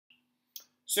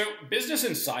So, Business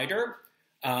Insider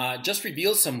just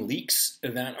revealed some leaks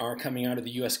that are coming out of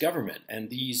the US government. And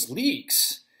these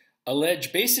leaks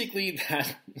allege basically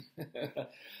that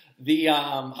the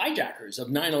hijackers of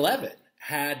 9/11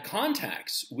 had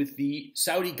contacts with the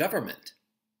Saudi government.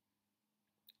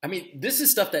 I mean, this is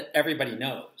stuff that everybody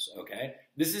knows, okay?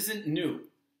 This isn't new.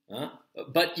 Huh?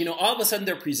 But, all of a sudden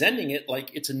they're presenting it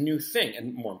like it's a new thing.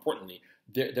 And more importantly,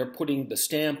 they're putting the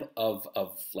stamp of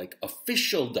like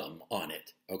officialdom on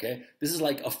it, okay? This is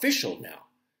like official now.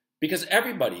 Because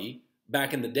everybody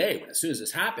back in the day, as soon as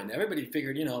this happened, everybody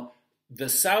figured, the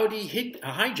Saudi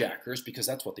hijackers, because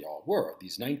that's what they all were,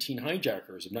 these 19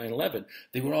 hijackers of 9/11,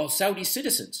 they were all Saudi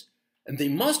citizens. And they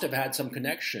must have had some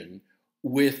connection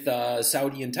with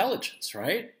Saudi intelligence,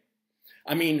 right?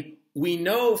 I mean, we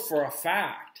know for a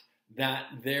fact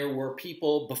that there were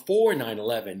people before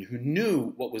 9/11 who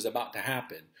knew what was about to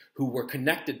happen, who were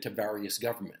connected to various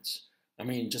governments. I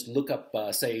mean, just look up,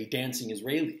 say, Dancing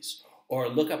Israelis, or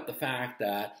look up the fact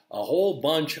that a whole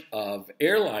bunch of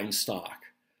airline stock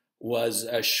was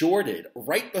shorted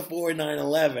right before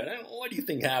 9/11. What do you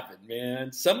think happened,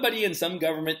 man? Somebody in some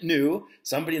government knew,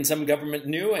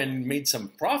 and made some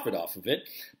profit off of it.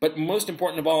 But most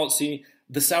important of all, see,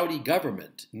 the Saudi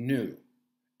government knew.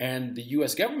 And the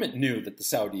US government knew that the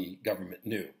Saudi government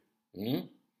knew.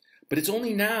 But it's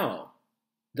only now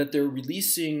that they're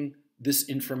releasing this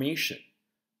information.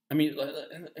 I mean,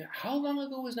 how long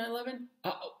ago was 9/11?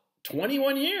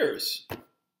 21 years.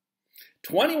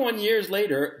 21 years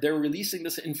later, they're releasing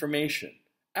this information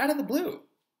out of the blue.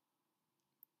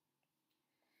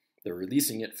 They're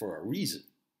releasing it for a reason.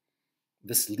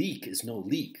 This leak is no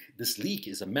leak. This leak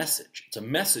is a message. It's a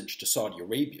message to Saudi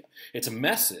Arabia. It's a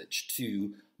message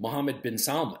to Mohammed bin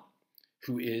Salman,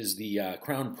 who is the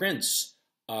crown prince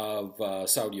of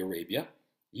Saudi Arabia.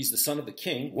 He's the son of the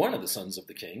king, one of the sons of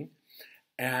the king,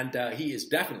 and he is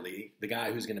definitely the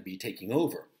guy who's going to be taking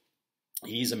over.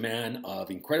 He's a man of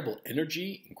incredible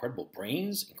energy, incredible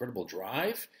brains, incredible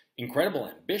drive, incredible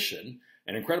ambition,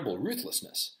 and incredible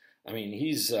ruthlessness. I mean,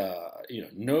 he's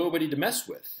nobody to mess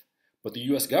with. But the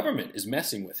US government is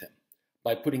messing with him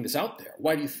by putting this out there.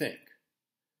 Why do you think?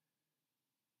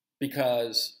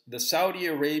 Because the Saudi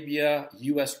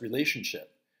Arabia-US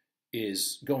relationship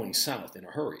is going south in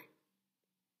a hurry.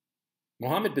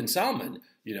 Mohammed bin Salman,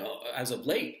 as of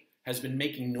late, has been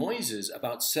making noises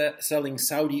about selling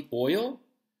Saudi oil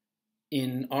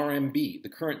in RMB, the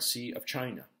currency of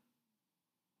China.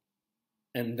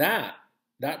 And that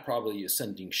probably is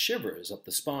sending shivers up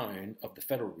the spine of the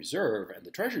Federal Reserve and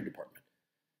the Treasury Department.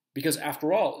 Because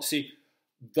after all, see,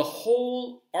 the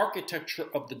whole architecture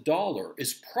of the dollar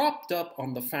is propped up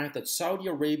on the fact that Saudi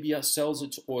Arabia sells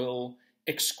its oil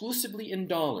exclusively in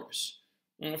dollars.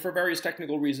 For various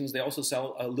technical reasons, they also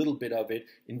sell a little bit of it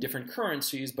in different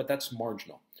currencies, but that's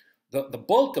marginal. The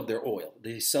bulk of their oil,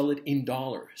 they sell it in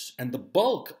dollars. And the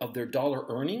bulk of their dollar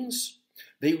earnings,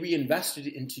 they reinvested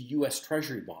into US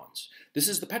Treasury bonds. This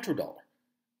is the petrodollar.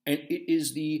 And it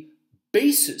is the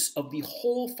basis of the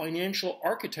whole financial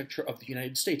architecture of the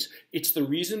United States. It's the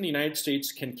reason the United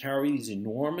States can carry these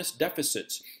enormous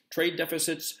deficits, trade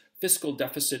deficits, fiscal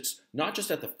deficits, not just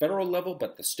at the federal level,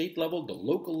 but the state level, the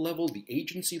local level, the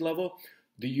agency level.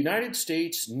 The United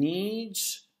States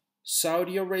needs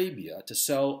Saudi Arabia to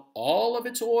sell all of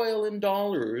its oil in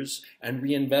dollars and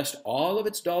reinvest all of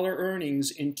its dollar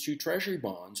earnings into treasury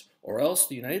bonds, or else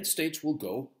the United States will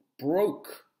go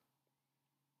broke.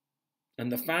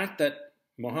 And the fact that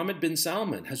Mohammed bin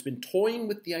Salman has been toying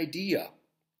with the idea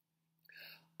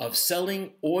of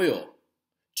selling oil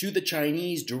to the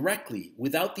Chinese directly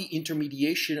without the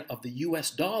intermediation of the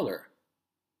US dollar,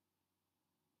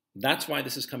 that's why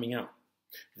this is coming out.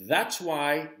 That's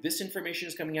why this information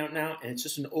is coming out now, and it's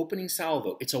just an opening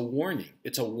salvo. It's a warning.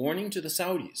 It's a warning to the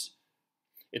Saudis.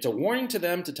 It's a warning to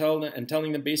them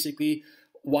telling them basically,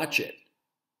 watch it.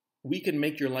 We can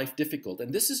make your life difficult.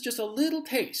 And this is just a little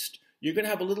taste. You're going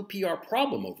to have a little PR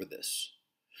problem over this.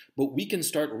 But we can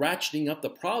start ratcheting up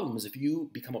the problems if you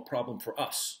become a problem for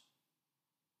us.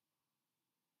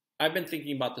 I've been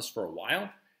thinking about this for a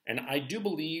while, and I do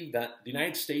believe that the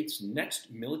United States' next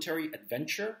military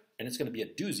adventure, and it's going to be a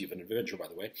doozy of an adventure, by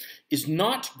the way, is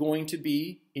not going to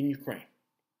be in Ukraine.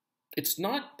 It's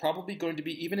not probably going to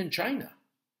be even in China.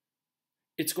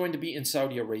 It's going to be in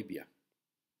Saudi Arabia.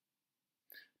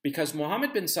 Because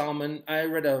Mohammed bin Salman, I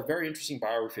read a very interesting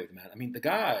biography of the man. I mean, the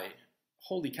guy,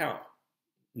 holy cow,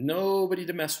 nobody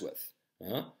to mess with.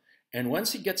 And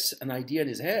once he gets an idea in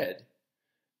his head,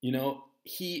 he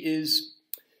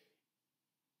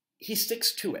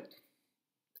sticks to it.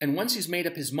 And once he's made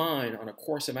up his mind on a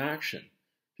course of action,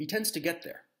 he tends to get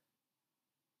there.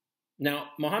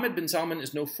 Now, Mohammed bin Salman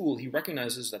is no fool. He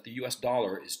recognizes that the US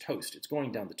dollar is toast. It's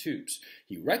going down the tubes.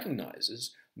 He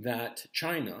recognizes that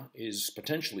China is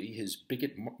potentially his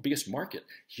biggest market.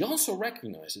 He also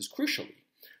recognizes, crucially,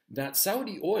 that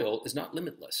Saudi oil is not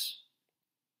limitless.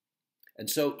 And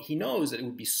so he knows that it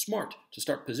would be smart to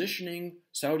start positioning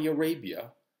Saudi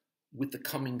Arabia with the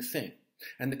coming thing.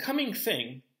 And the coming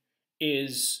thing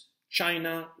is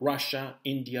China, Russia,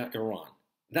 India, Iran.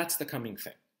 That's the coming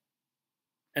thing.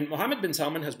 And Mohammed bin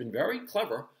Salman has been very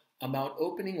clever about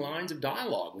opening lines of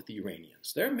dialogue with the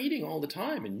Iranians. They're meeting all the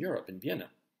time in Europe, in Vienna.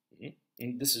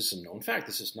 And this is a known fact.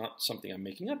 This is not something I'm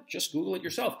making up. Just Google it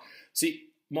yourself. See,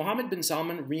 Mohammed bin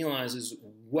Salman realizes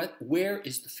where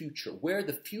is the future, where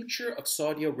the future of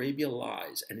Saudi Arabia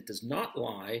lies. And it does not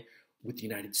lie with the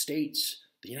United States.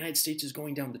 The United States is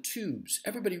going down the tubes.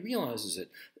 Everybody realizes it.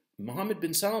 Mohammed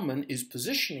bin Salman is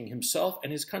positioning himself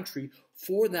and his country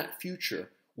for that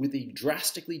future with a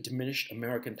drastically diminished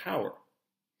American power.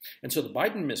 And so the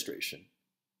Biden administration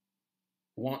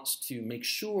wants to make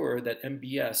sure that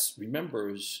MBS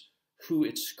remembers who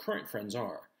its current friends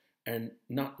are and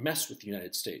not mess with the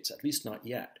United States, at least not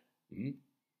yet.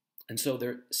 And so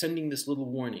they're sending this little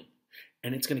warning,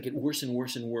 and it's going to get worse and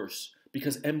worse and worse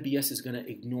because MBS is going to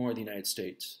ignore the United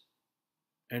States.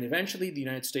 And eventually the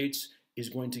United States is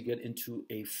going to get into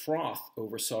a froth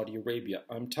over Saudi Arabia.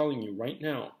 I'm telling you right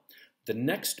now, the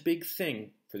next big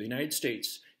thing for the United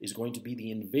States is going to be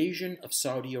the invasion of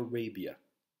Saudi Arabia.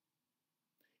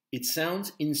 It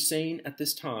sounds insane at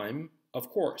this time, of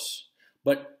course,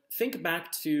 but think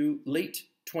back to late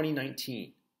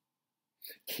 2019.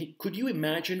 Could you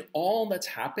imagine all that's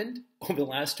happened over the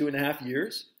last 2.5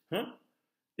 years?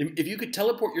 If you could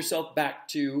teleport yourself back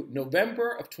to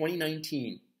November of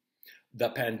 2019, the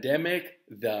pandemic,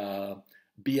 the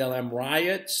BLM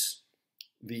riots,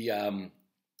 the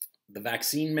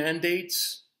vaccine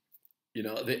mandates,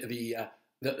 the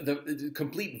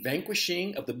complete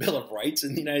vanquishing of the Bill of Rights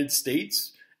in the United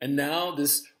States, and now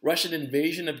this Russian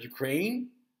invasion of Ukraine,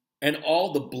 and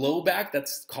all the blowback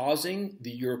that's causing the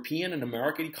European and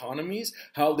American economies,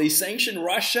 how they sanctioned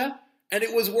Russia, and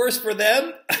it was worse for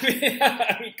them?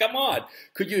 I mean, come on.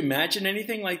 Could you imagine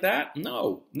anything like that?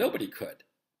 No, nobody could.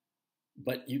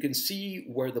 But you can see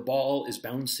where the ball is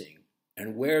bouncing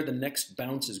and where the next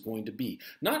bounce is going to be.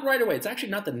 Not right away. It's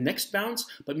actually not the next bounce,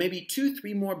 but maybe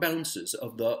 2-3 more bounces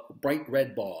of the bright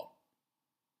red ball.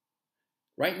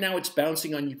 Right now it's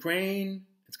bouncing on Ukraine.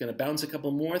 It's going to bounce a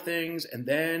couple more things, and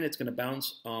then it's going to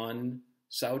bounce on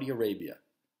Saudi Arabia.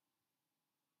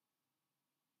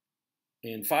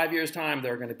 In 5 years' time,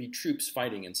 there are going to be troops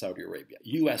fighting in Saudi Arabia.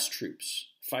 U.S. troops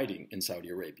fighting in Saudi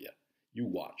Arabia. You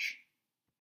watch.